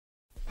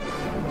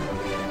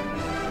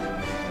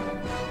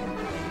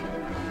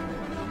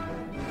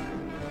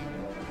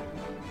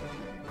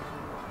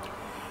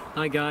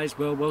Hi guys,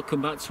 well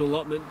welcome back to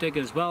Allotment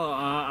Diggers. Well,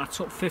 I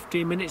took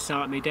 15 minutes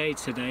out of my day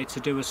today to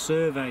do a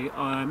survey.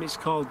 It's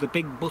called the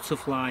Big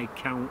Butterfly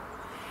Count.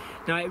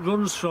 Now it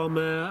runs from,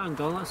 hang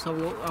on, let's have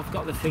a look, I've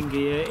got the thing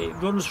here. It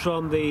runs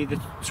from the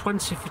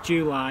 20th of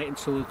July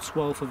until the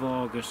 12th of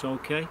August,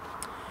 okay?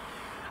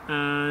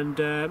 And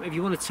if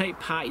you want to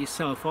take part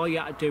yourself, all you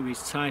have to do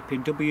is type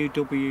in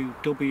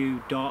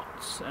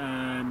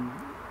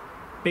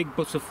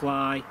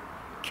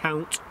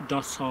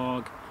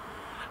www.bigbutterflycount.org.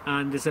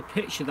 and there's a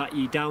picture that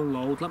you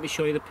download. Let me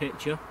show you the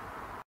picture.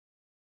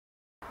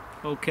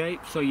 Okay,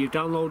 so you've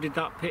downloaded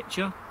that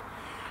picture.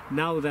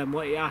 Now then,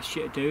 what it asks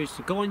you to do is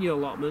to go on your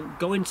allotment,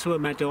 go into a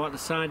meadow at the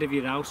side of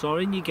your house or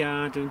in your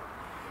garden,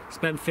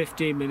 spend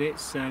 15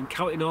 minutes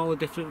counting all the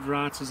different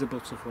varieties of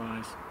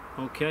butterflies.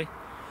 Okay,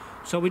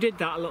 so we did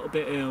that a little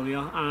bit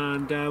earlier,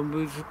 and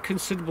with a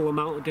considerable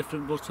amount of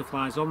different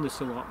butterflies on this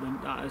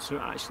allotment that is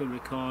actually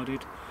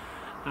recorded.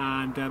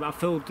 And I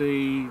filled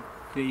the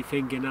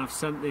thing in. I've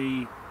sent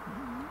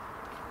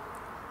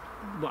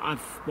what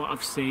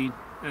I've seen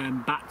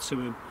back to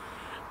him,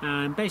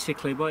 and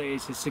basically what it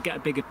is to get a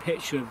bigger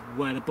picture of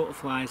where the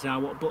butterflies are,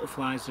 what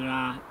butterflies there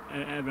are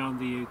around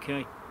the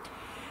UK.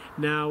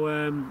 Now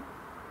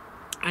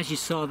as you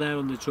saw there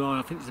on the drawing,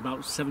 I think there's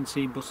about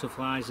 17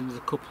 butterflies and there's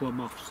a couple of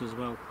moths as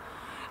well.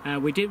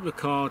 We didn't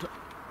record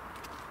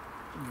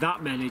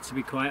that many, to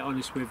be quite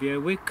honest with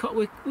you. We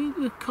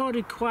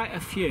recorded quite a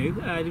few.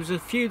 There was a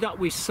few that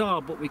we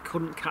saw but we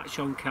couldn't catch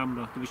on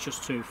camera. It was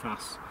just too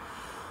fast.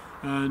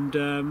 And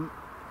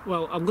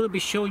well, I'm going to be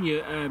showing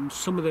you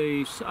some of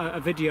a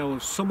video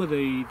of some of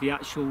the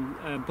actual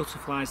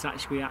butterflies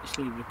that we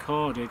actually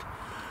recorded.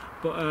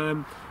 But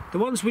the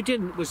ones we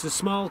didn't was the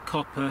small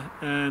copper,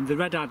 the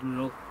red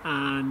admiral,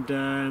 and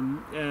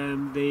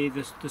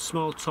the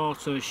small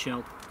tortoise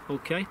shell.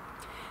 Okay,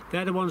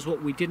 they're the ones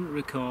what we didn't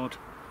record.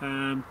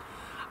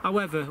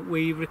 However,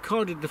 we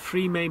recorded the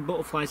three main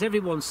butterflies.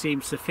 Everyone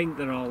seems to think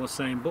they're all the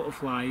same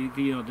butterfly,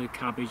 you know, the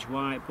cabbage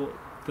white, but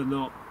they're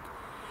not.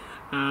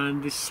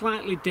 And there's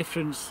slightly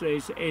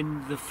differences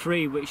in the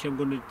three, which I'm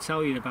going to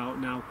tell you about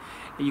now.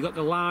 You got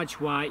the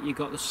large white, you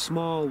got the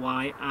small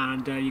white,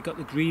 and you got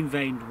the green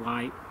veined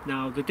white.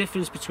 Now the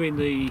difference between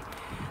the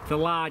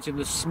large and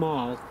the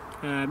small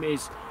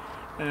is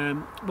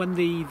when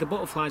the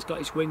butterfly's got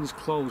its wings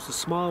closed, the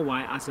small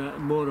white has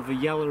more of a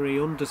yellowy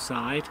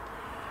underside,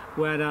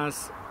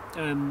 whereas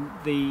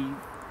the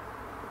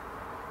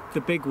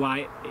big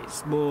white,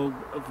 it's more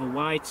of a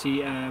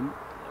whitey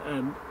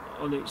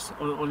on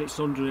its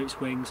under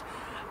its wings,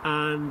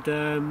 and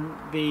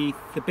the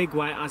big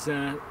white has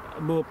a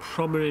more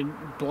prominent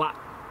black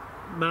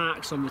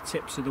marks on the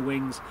tips of the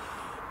wings.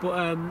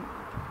 But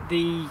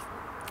the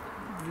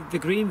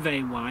green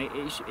vein white,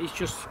 it's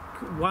just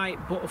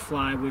white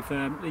butterfly with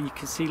and you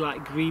can see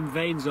like green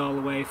veins all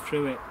the way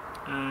through it.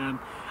 And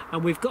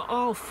we've got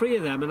all three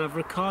of them, and I've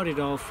recorded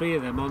all three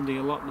of them on the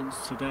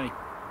allotments today.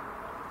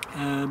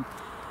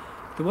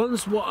 The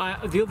ones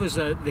the others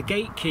are the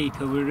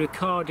gatekeeper. We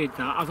recorded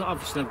that.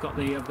 Obviously,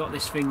 I've got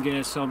this thing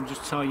here, so I'm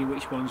just telling you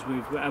which ones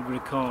we've ever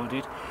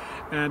recorded.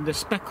 The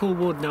speckled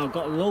wood. Now I've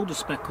got a load of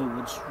speckled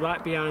woods right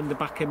behind the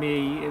back of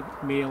me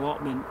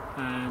allotment,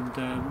 and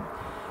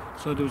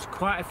so there was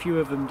quite a few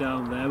of them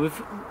down there.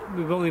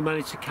 We've only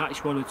managed to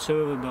catch one or two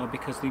of them though,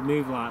 because they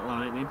move like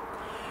lightning.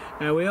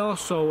 We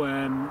also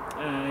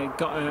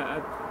got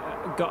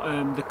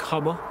the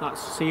comma,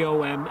 that's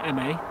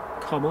C-O-M-M-A,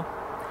 comma.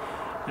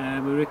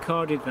 We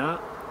recorded that.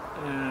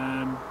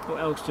 What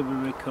else did we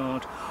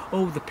record?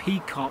 Oh, the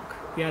peacock.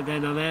 Yeah,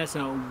 there's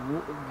a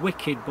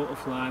wicked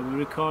butterfly. We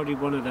recorded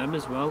one of them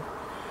as well.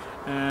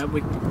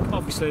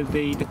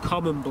 Obviously the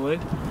common blue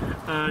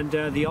and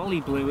the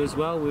ollie blue as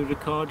well. We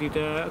recorded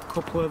a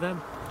couple of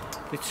them.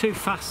 They're too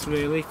fast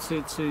really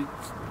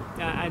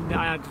and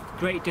I had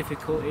great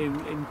difficulty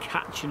in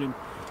catching them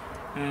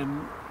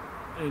and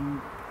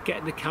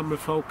getting the camera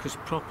focused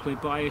properly,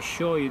 but I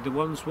assure you the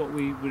ones what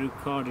we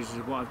recorded is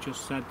what I've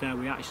just said there.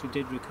 We actually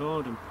did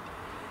record them.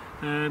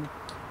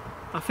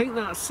 I think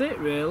that's it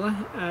really.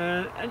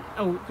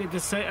 Did I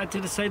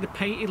say the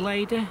painted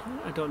lady?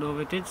 I don't know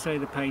if I did say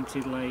the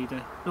painted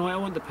lady. No, I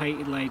want the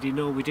painted lady.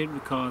 No, we didn't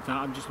record that.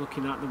 I'm just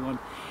looking at the one.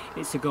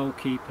 It's the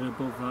goalkeeper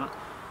above that.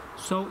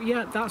 So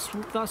yeah, that's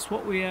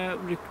what we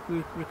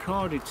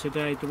recorded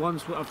today. The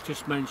ones that I've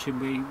just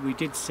mentioned we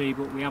did see,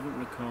 but we haven't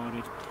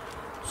recorded.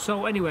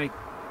 So anyway,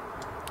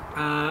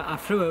 I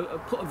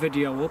put a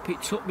video up.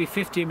 It took me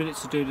 15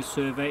 minutes to do the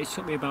survey. It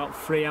took me about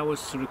 3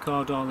 hours to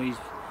record all these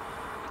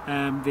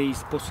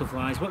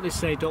butterflies. What they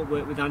say, don't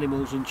work with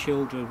animals and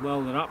children.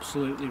 Well, they're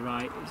absolutely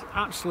right.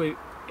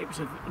 It was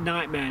a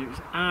nightmare. It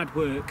was hard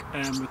work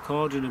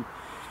recording them.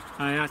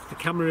 I had the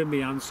camera in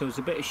my hand, so there's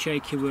a bit of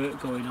shaky work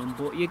going on,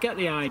 but you get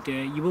the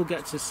idea. You will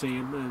get to see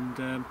them,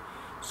 and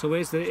so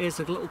here's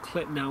a little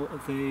clip now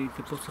of the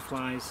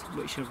butterflies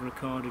which I've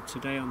recorded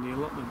today on the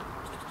allotment.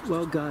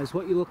 Well guys,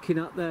 what you're looking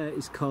at there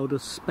is called a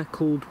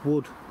speckled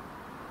wood.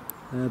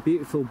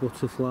 Beautiful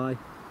butterfly,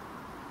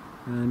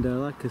 and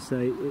like I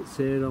say, it's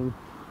here on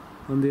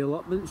the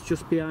allotments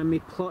just behind me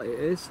plot. It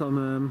is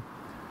on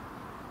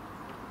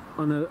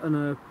on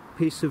a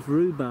piece of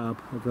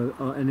rhubarb. If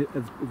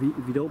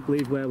you don't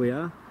believe where we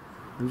are,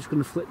 I'm just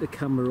going to flip the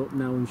camera up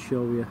now and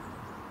show you.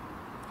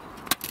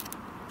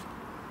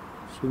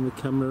 Swing the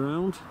camera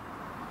around.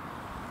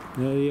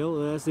 There you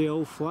go. There's the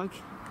old flag.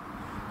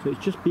 So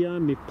it's just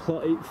behind me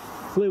plot. It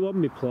flew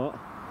on my plot,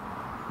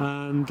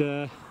 and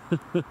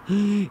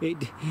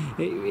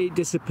it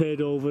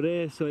disappeared over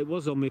there. So it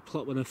was on my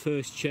plot when I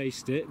first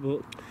chased it,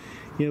 but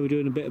yeah, we're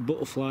doing a bit of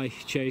butterfly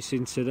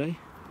chasing today.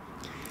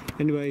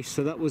 Anyway,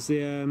 so that was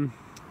the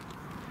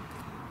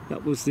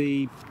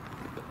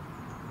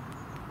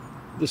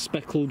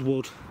speckled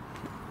wood.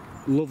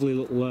 Lovely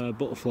little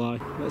butterfly.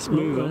 Let's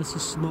move on. There's a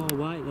small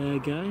white there,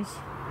 guys.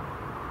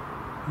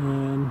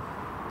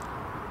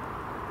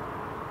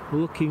 We're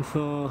looking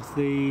for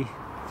the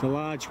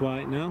large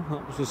white now.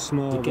 That was a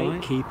small white. The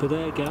gatekeeper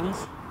there,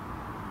 guys.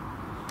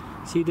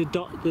 See the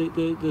dot,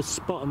 the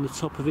spot on the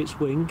top of its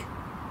wing.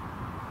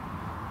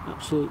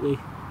 Absolutely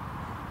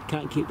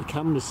can't keep the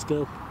camera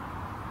still.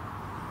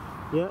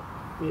 Yep,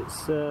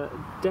 it's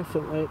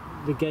definitely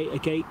the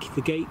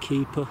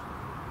gatekeeper.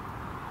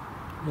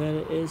 There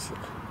it is.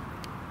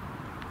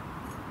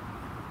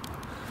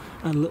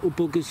 And little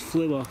buggers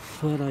flew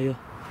off. Where are you?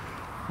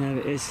 There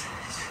it is.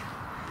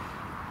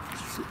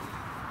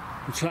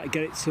 I'll try to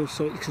get it so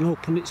it can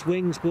open its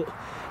wings, but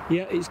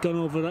yeah, it's gone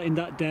over in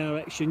that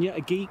direction. Yeah,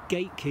 a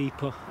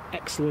gatekeeper.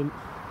 Excellent.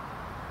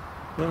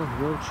 Well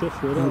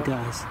chuffed with that. Oh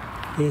guys,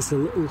 here's the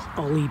little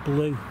Ollie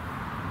Blue.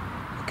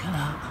 Look at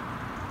that.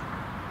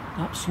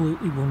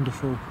 Absolutely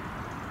wonderful.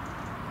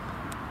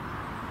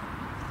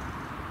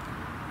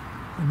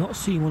 I've not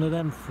seen one of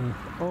them for,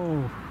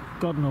 oh,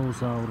 God knows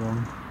how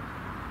long.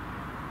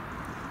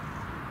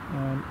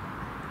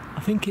 I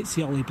think it's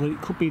the Ollie Blue.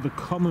 It could be the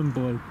common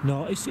blue.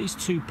 No, it's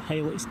too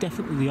pale. It's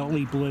definitely the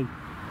Ollie Blue.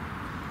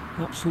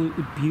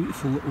 Absolutely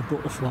beautiful little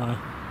butterfly.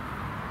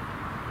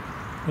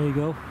 There you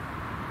go.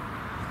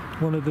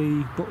 One of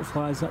the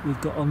butterflies that we've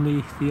got on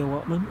the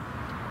allotment.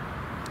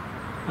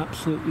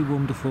 Absolutely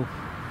wonderful.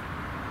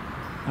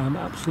 I'm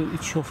absolutely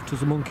chuffed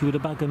as a monkey with a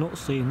bag of nuts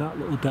seeing that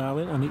little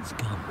darling, and it's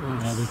gone.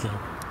 Yes. There we go.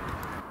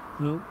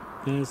 Well,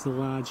 there's the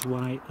large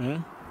white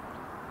there.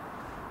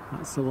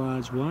 That's the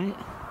large white.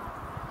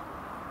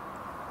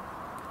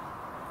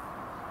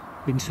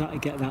 Been trying to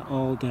get that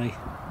all day.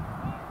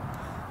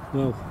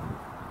 Well,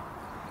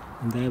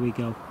 and there we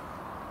go.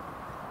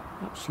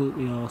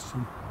 Absolutely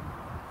awesome.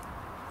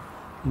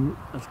 And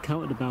I've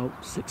counted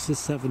about 6 or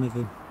 7 of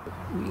them.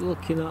 What you're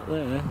looking at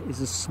there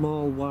is a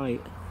small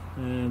white.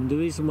 The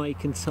reason why you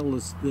can tell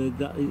us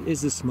that it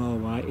is a small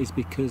white is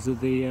because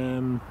of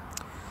the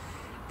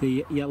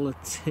yellow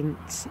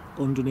tint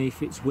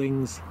underneath its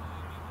wings,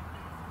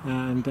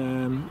 and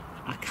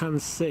I can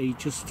see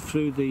just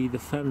through the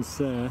fence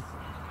there.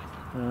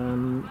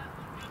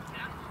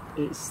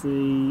 It's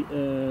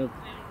the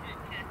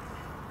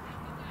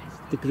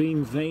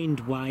green veined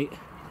white.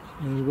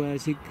 And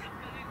where's it?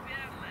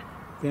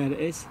 There it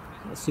is.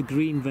 That's the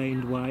green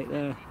veined white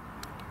there.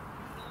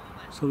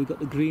 So we've got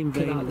the green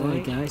veined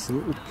white, guys. A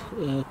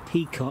little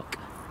peacock.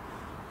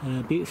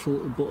 Beautiful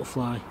little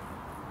butterfly.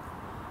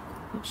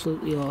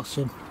 Absolutely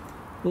awesome.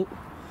 Oh,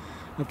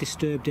 I've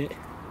disturbed it.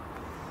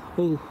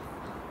 Oh,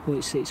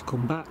 it's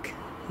come back.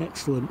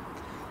 Excellent.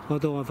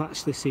 Although I've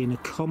actually seen a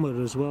comma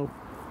as well.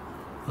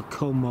 A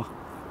comma.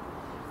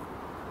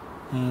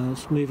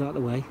 Let's move out of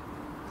the way.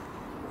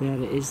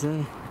 There it is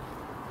there.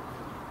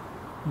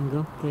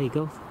 There you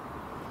go.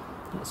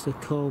 That's a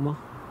comma.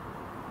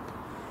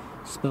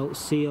 Spelt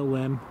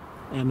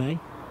C-O-M-M-A.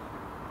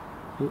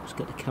 Oops,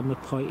 get the camera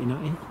pointing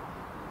at it.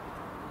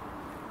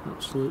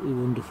 Absolutely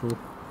wonderful.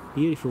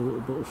 Beautiful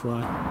little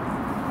butterfly.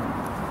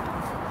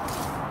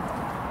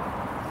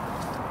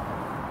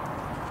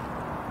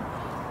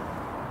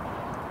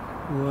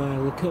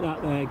 Well, look at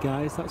that there,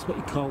 guys. That's what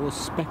you call a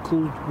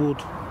speckled wood.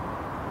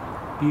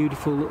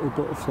 Beautiful little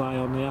butterfly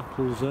on the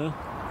apples there.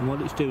 And what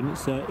it's doing,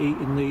 it's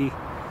eating the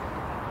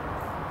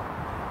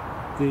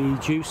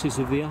juices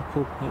of the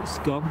apple. It's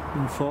gone,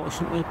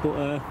 unfortunately,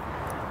 but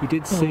you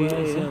did see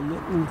there's a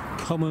little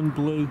common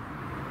blue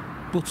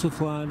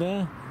butterfly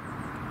there.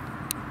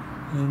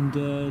 And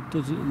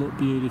doesn't it look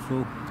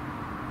beautiful?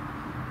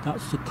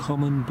 That's the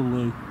common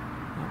blue.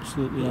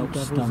 Absolutely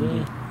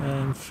outstanding.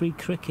 3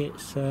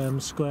 crickets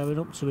squaring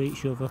up to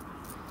each other.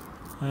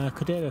 I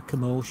could hear a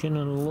commotion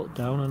and I looked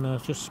down and I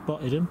just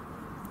spotted them.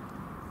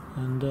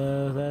 And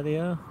there they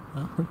are.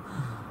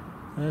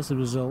 There's the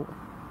result.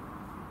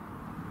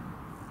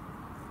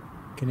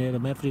 Can hear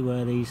them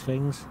everywhere, these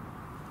things.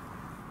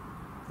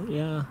 But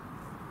yeah,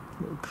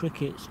 little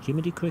crickets,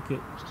 Jiminy Cricket.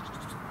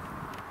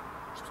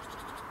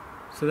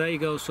 So there you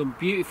go, some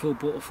beautiful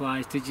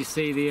butterflies. Did you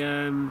see the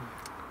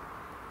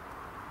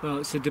well,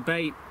 it's a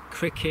debate,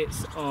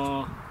 crickets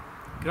or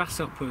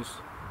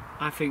grasshoppers.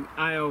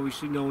 I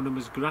always known them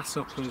as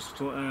grasshoppers,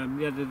 but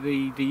yeah,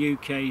 the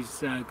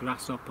UK's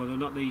grasshopper. They're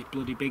not these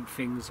bloody big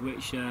things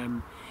which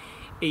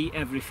eat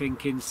everything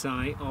in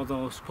sight,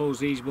 although I suppose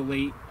these will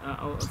eat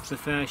the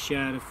fair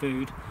share of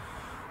food,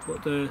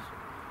 but they're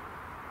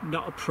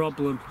not a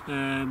problem.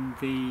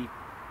 The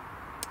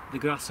the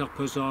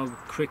grasshoppers or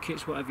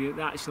crickets,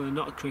 whatever. Actually,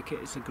 not a cricket,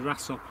 it's a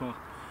grasshopper.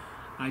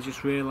 I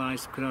just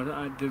realised because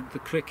the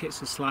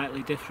crickets are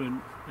slightly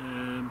different.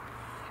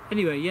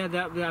 Anyway, yeah,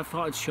 I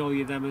thought I'd show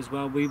you them as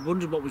well. We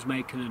wondered what was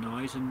making a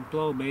noise, and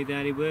blow me,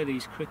 there they were,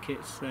 these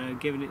crickets,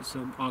 giving it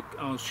some.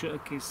 I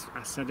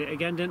said it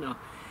again, didn't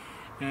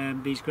I?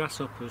 These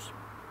grasshoppers.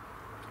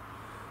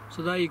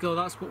 So there you go.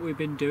 That's what we've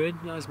been doing.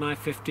 That's my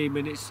 15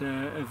 minutes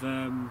of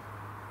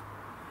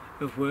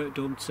work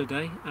done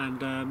today.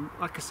 And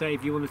like I say,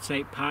 if you want to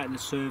take part in the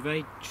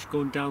survey, just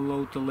go and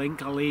download the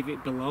link. I'll leave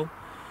it below.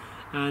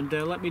 And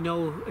let me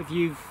know if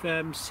you've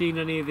seen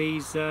any of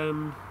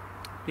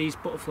these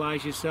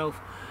butterflies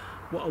yourself.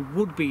 What I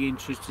would be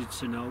interested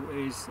to know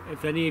is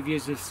if any of you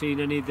have seen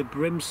any of the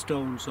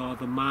brimstones or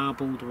the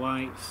marbled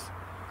whites.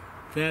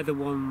 They're the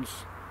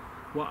ones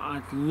what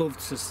I'd love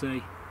to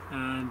see,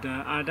 and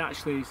I'd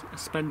actually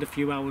spend a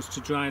few hours to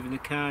drive in the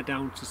car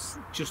down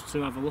just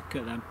to have a look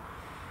at them,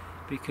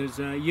 because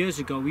years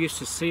ago we used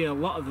to see a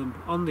lot of them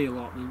on the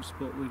allotments,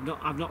 but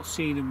I've not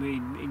seen them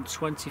in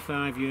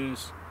 25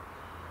 years.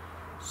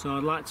 So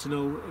I'd like to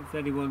know if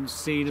anyone's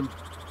seen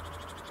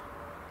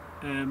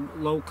them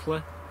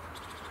locally,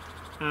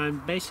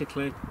 and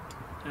basically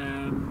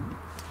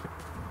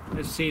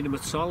I've seen them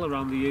at all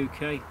around the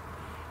UK.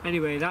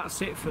 Anyway,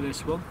 that's it for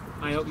this one.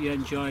 I hope you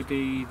enjoyed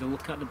the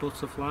look at the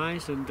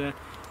butterflies, and like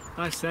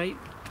I say,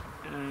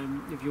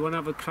 if you want to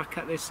have a crack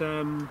at this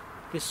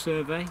this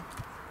survey,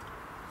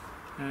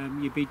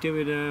 you'd be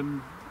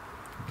doing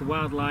the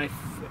wildlife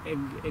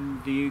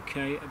in the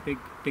UK a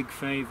big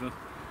favour.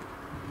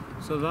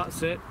 So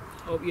that's it.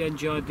 Hope you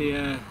enjoyed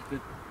the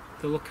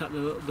look at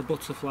the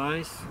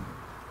butterflies.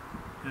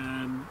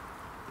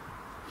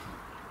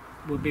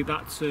 We'll be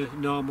back to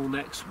normal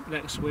next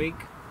week.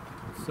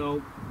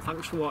 So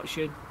thanks for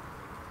watching,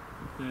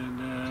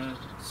 and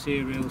see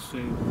you real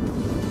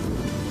soon.